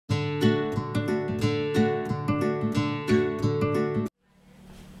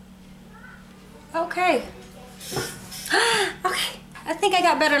Okay. Okay, I think I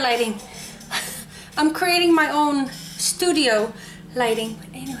got better lighting. I'm creating my own studio lighting.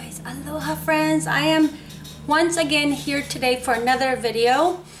 But anyways, aloha friends. I am once again here today for another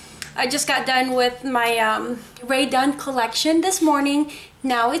video. I just got done with my Ray Dunn collection this morning.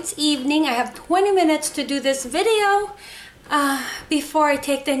 Now it's evening. I have 20 minutes to do this video before I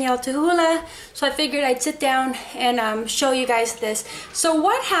take Danielle to hula. So I figured I'd sit down and show you guys this. So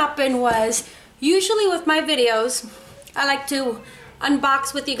what happened was, usually with my videos, I like to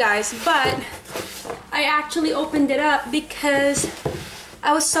unbox with you guys, but I actually opened it up because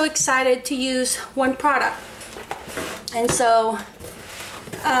I was so excited to use one product. And so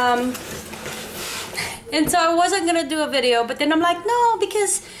I wasn't gonna do a video, but then I'm like, no,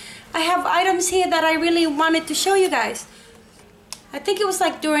 because I have items here that I really wanted to show you guys. I think it was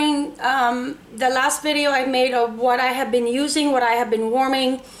like during the last video I made of what I have been using, what I have been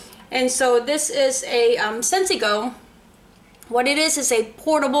warming. And so this is a Scentsy Go. What it is a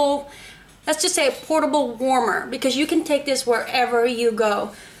portable, let's just say a portable warmer, because you can take this wherever you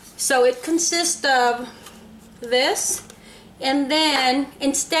go. So it consists of this, and then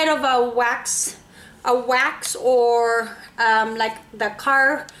instead of a wax or like the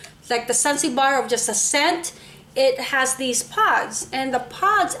Scentsy bar of just a scent, it has these pods, and the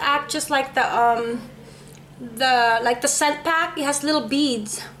pods act just like the scent pack. It has little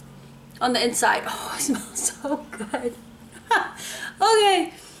beads on the inside. Oh, it smells so good.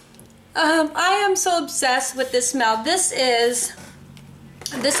 Okay, I am so obsessed with this smell. This is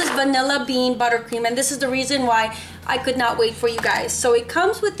vanilla bean buttercream, and this is the reason why I could not wait for you guys. So it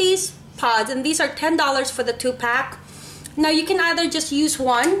comes with these pods, and these are $10 for the 2-pack. Now you can either just use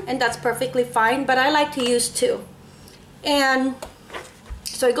one, and that's perfectly fine, but I like to use 2. And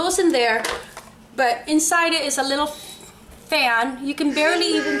so it goes in there, but inside it is a little fan. You can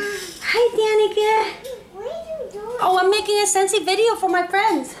barely even... Hi, Danica. What are you doing? Oh, I'm making a Scentsy video for my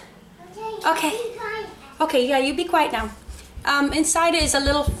friends. Okay. Okay, yeah, you be quiet now. Inside it is a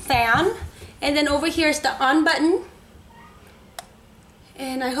little fan, and then over here is the on button.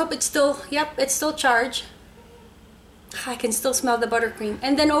 And I hope it's still, yep, it's still charged. I can still smell the buttercream.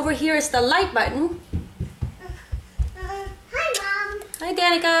 And then over here is the light button. Hi, Mom. Hi,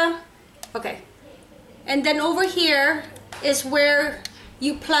 Danica. Okay. And then over here is where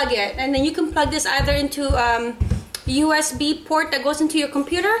you plug it. And then you can plug this either into USB port that goes into your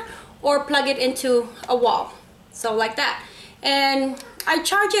computer, or plug it into a wall. So like that. And I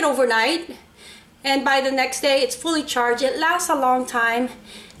charge it overnight, and by the next day it's fully charged. It lasts a long time.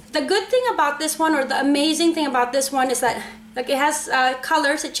 The good thing about this one, or the amazing thing about this one, is that like it has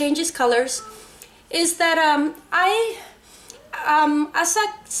colors, it changes colors, is that as a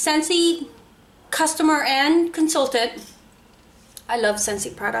Scentsy customer and consultant, I love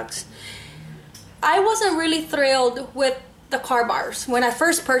Scentsy products. I wasn't really thrilled with the car bars when I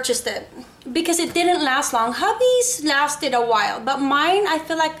first purchased it because it didn't last long. Hubby's lasted a while, but mine, I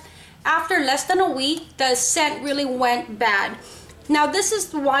feel like after less than a week, the scent really went bad. Now this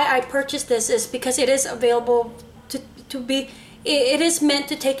is why I purchased this, is because it is available it is meant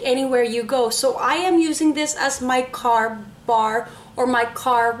to take anywhere you go. So I am using this as my car bar or my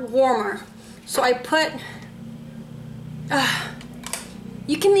car warmer. So I put,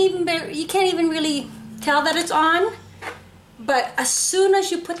 you can't even really tell that it's on, but as soon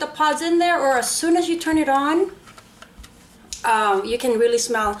as you put the pods in there, or as soon as you turn it on, you can really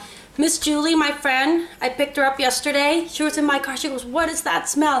smell. Miss Julie, my friend, I picked her up yesterday. She was in my car. She goes, what is that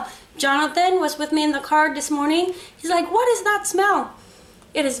smell? Jonathan was with me in the car this morning. He's like, what is that smell?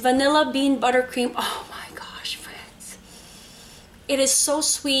 It is vanilla bean buttercream. Oh my gosh, friends. It is so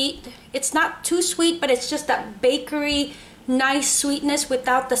sweet. It's not too sweet, but it's just that bakery, nice sweetness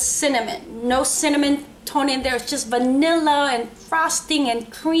without the cinnamon. No cinnamon tone in there. It's just vanilla and frosting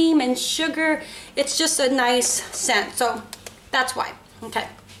and cream and sugar. It's just a nice scent. So that's why. Okay.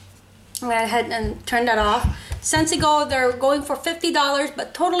 I went ahead and turned that off. Scentsy Go, they're going for $50,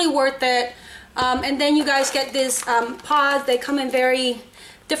 but totally worth it. And then you guys get this pods. They come in very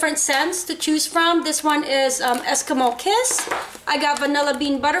different scents to choose from. This one is Eskimo Kiss. I got vanilla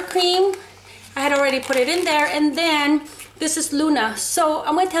bean buttercream. I had already put it in there. And then this is Luna. So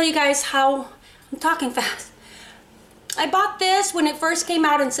I'm going to tell you guys how, I'm talking fast. I bought this when it first came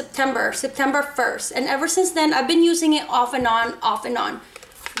out in September 1st. And ever since then, I've been using it off and on, off and on.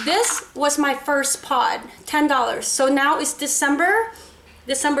 This was my first pod, $10. So now it's December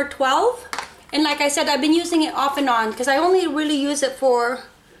 12th. And like I said, I've been using it off and on because I only really use it for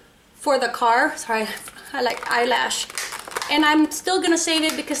the car. Sorry, I like eyelash. And I'm still gonna save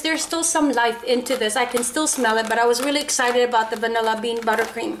it because there's still some life into this. I can still smell it, but I was really excited about the vanilla bean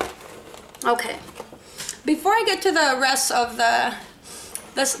buttercream. Okay. Before I get to the rest of the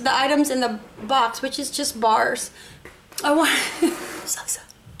items in the box, which is just bars, I want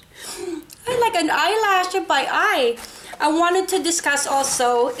I like an eyelash by eye. I wanted to discuss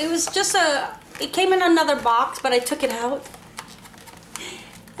also. It was just it came in another box, but I took it out.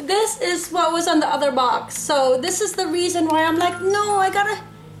 This is what was on the other box. So this is the reason why I'm like, no, I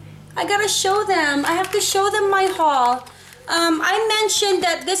gotta show them. I have to show them my haul. I mentioned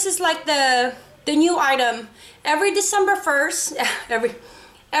that this is like the new item. Every December 1st,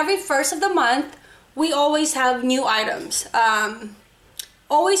 every first of the month, we always have new items.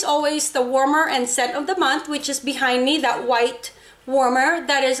 Always the warmer and scent of the month, which is behind me, that white warmer.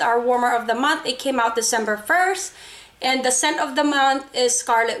 That is our warmer of the month. It came out December 1st. And the scent of the month is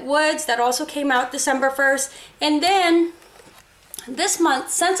Scarlet Woods. That also came out December 1st. And then this month,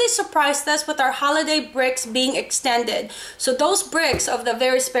 Scentsy surprised us with our holiday bricks being extended. So those bricks of the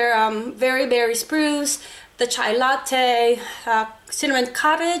very berry spruce, the chai latte, cinnamon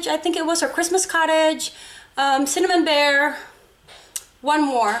cottage, I think it was, or Christmas cottage, cinnamon bear, one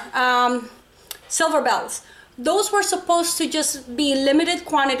more, silver bells. Those were supposed to just be limited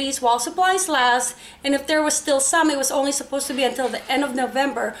quantities while supplies last, and if there was still some, it was only supposed to be until the end of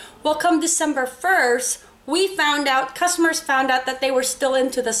November. Well, come December 1st, customers found out that they were still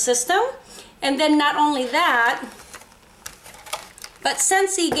into the system. And then not only that, but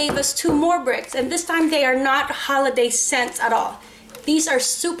Scentsy gave us 2 more bricks, and this time they are not holiday scents at all. These are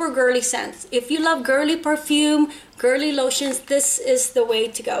super girly scents. If you love girly perfume, girly lotions, this is the way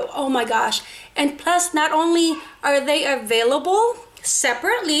to go. Oh my gosh. And plus, not only are they available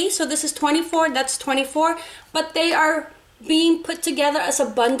separately, so this is 24, that's 24, but they are being put together as a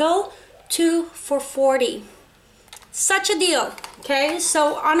bundle, 2 for $40. Such a deal. Okay,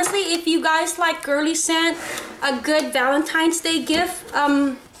 so honestly, if you guys like girly scent, a good Valentine's Day gift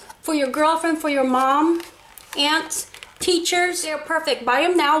for your girlfriend, for your mom, aunts, teachers, they're perfect. Buy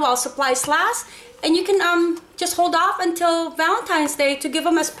them now while supplies last, and you can just hold off until Valentine's Day to give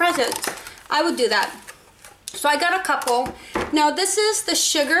them as presents. I would do that. So I got a couple. Now this is the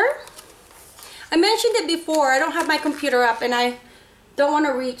sugar. I mentioned it before. I don't have my computer up and I don't want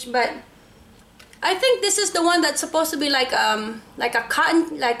to reach, but I think this is the one that's supposed to be like a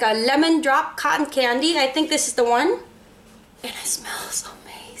lemon drop cotton candy. I think this is the one. And it smells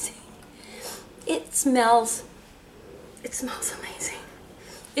amazing. It smells amazing.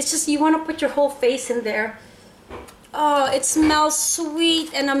 It's just, you want to put your whole face in there. Oh, it smells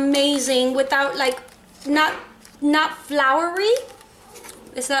sweet and amazing without not flowery.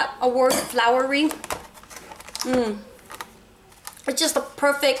 Is that a word, flowery? It's just a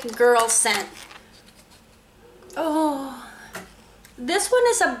perfect girl scent. Oh, this one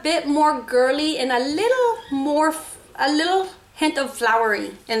is a bit more girly and a little hint of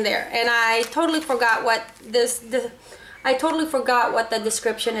flowery in there. And I totally forgot what the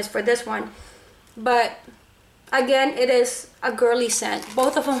description is for this one. But again, it is a girly scent.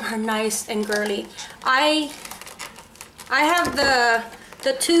 Both of them are nice and girly. I have the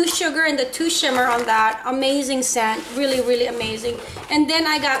 2 sugar and the 2 shimmer on that. Amazing scent, really amazing. And then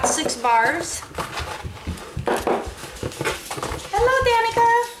I got 6 bars. Hello, Danica.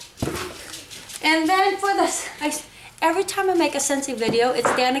 And then for this, every time I make a Scentsy video, it's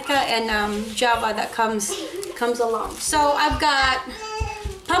Danica and Java that comes along. So I've got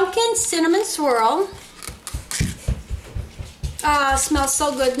pumpkin cinnamon swirl. Smells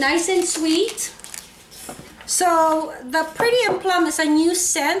so good, nice and sweet. So the Pretty and Plum is a new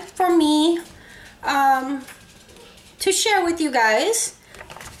scent for me to share with you guys.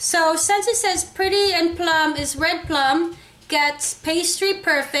 So Scentsy says Pretty and Plum is red plum, gets pastry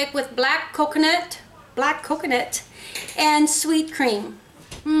perfect with black coconut, and sweet cream.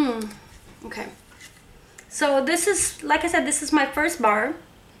 Okay. So this is, like I said, this is my first bar.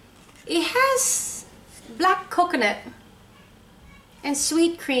 It has black coconut and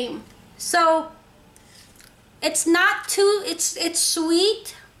sweet cream. So it's not too, it's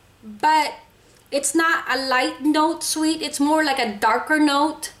sweet, but it's not a light note sweet. It's more like a darker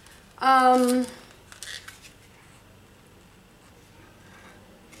note.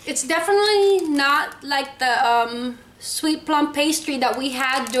 It's definitely not like the sweet plum pastry that we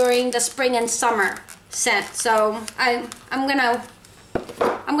had during the spring and summer scent. So I'm gonna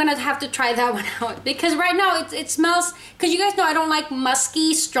have to try that one out, because right now it smells, because you guys know I don't like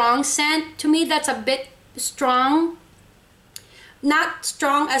musky strong scent. To me that's a bit strong. Not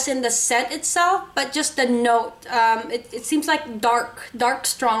strong as in the scent itself, but just the note. It seems like dark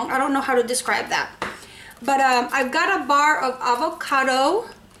strong. I don't know how to describe that. But I've got a bar of avocado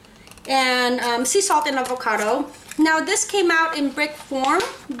and sea salt and avocado. Now this came out in brick form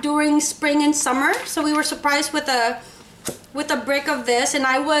during spring and summer, so we were surprised with a brick of this, and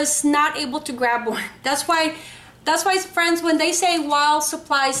I was not able to grab one. That's why friends, when they say while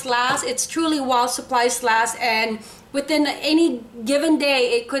supplies last, it's truly while supplies last, and within any given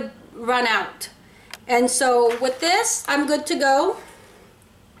day it could run out. And so with this, I'm good to go.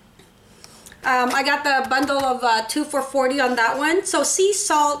 I got the bundle of 2 for $40 on that one. So sea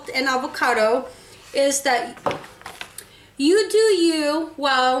salt and avocado is that you do you,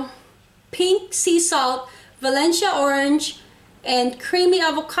 while pink sea salt, Valencia orange, and creamy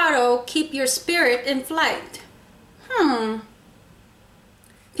avocado keep your spirit in flight.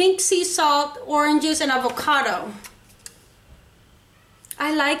 Pink sea salt, oranges, and avocado.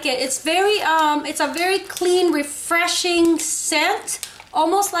 I like it. It's very it's a very clean, refreshing scent,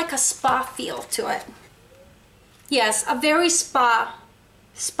 almost like a spa feel to it. Yes, a very spa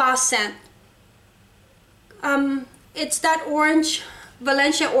scent. It's that orange,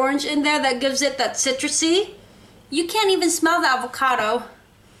 Valencia orange in there that gives it that citrusy. You can't even smell the avocado.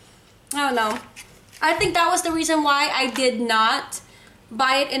 I don't know. I think that was the reason why I did not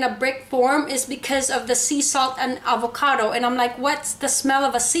buy it in a brick form, is because of the sea salt and avocado. And I'm like, what's the smell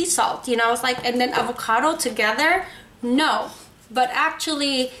of a sea salt? You know, it's like, and then avocado together? No. But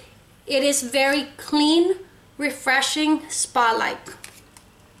actually, it is very clean, refreshing, spa-like.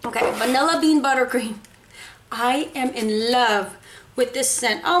 Okay, vanilla bean buttercream. I am in love with this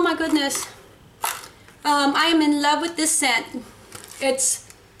scent. Oh my goodness. I am in love with this scent.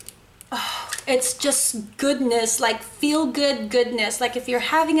 It's just goodness, like feel-good goodness. Like if you're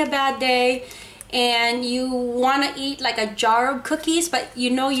having a bad day and you want to eat like a jar of cookies, but you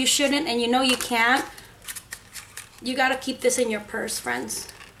know you shouldn't and you know you can't, you got to keep this in your purse, friends,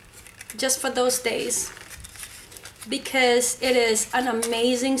 just for those days, because it is an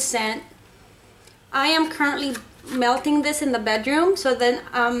amazing scent. I am currently melting this in the bedroom, so that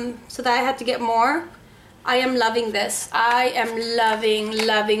I had to get more. I am loving this. I am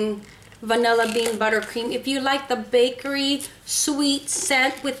loving vanilla bean buttercream. If you like the bakery sweet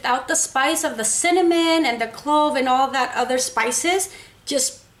scent without the spice of the cinnamon and the clove and all that other spices,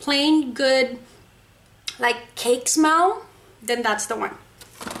 just plain good like cake smell, then that's the one.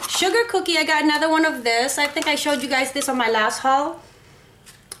 Sugar cookie, I got another one of this. I think I showed you guys this on my last haul.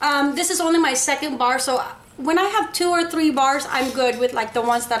 This is only my second bar, so when I have 2 or 3 bars, I'm good with like the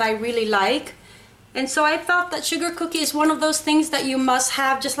ones that I really like. And so I felt that sugar cookie is one of those things that you must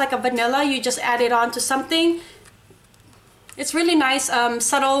have, just like a vanilla. You just add it on to something. It's really nice,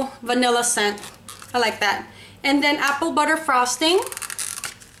 subtle vanilla scent. I like that. And then apple butter frosting.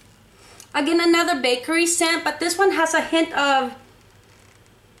 Again, another bakery scent, but this one has a hint of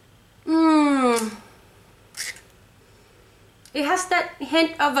it has that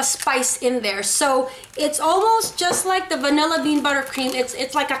hint of a spice in there. So it's almost just like the vanilla bean buttercream.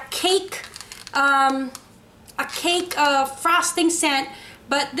 It's like a cake frosting scent,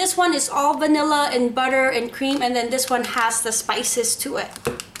 but this one is all vanilla and butter and cream, and then this one has the spices to it.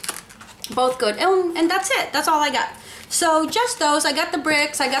 Both good. And that's it. That's all I got. So just those. I got the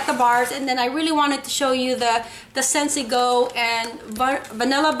bricks, I got the bars, and then I really wanted to show you the Scentsy Go, and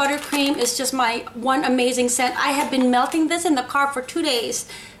vanilla buttercream is just my one amazing scent. I have been melting this in the car for 2 days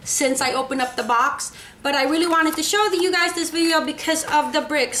since I opened up the box, but I really wanted to show you guys this video because of the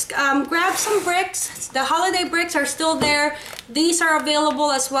bricks. Grab some bricks. The holiday bricks are still there. These are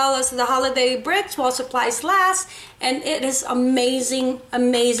available as well as the holiday bricks while supplies last, and it is amazing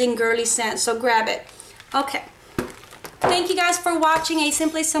girly scent, so grab it. Okay, thank you guys for watching a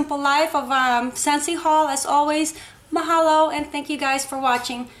Simply Simple Life of Scentsy haul. As always, mahalo, and thank you guys for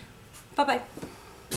watching. Bye bye.